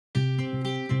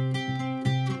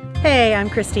Hey, I'm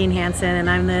Christine Hansen and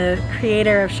I'm the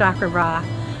creator of Chakra Bra.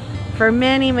 For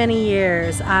many, many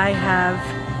years I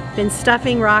have been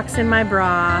stuffing rocks in my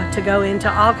bra to go into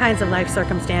all kinds of life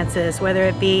circumstances, whether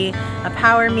it be a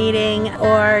power meeting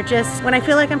or just when I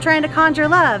feel like I'm trying to conjure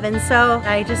love. And so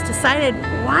I just decided,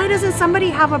 why doesn't somebody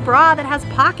have a bra that has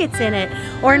pockets in it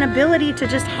or an ability to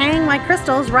just hang my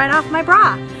crystals right off my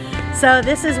bra? So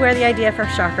this is where the idea for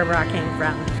Chakra Bra came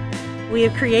from. We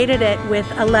have created it with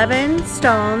 11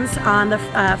 stones on the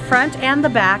front and the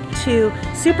back to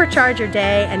supercharge your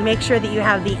day and make sure that you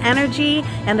have the energy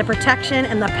and the protection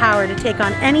and the power to take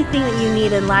on anything that you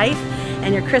need in life,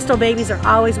 and your crystal babies are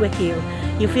always with you.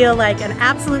 You feel like an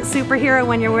absolute superhero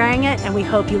when you're wearing it, and we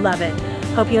hope you love it.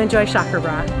 Hope you enjoy Chakra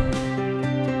Bra.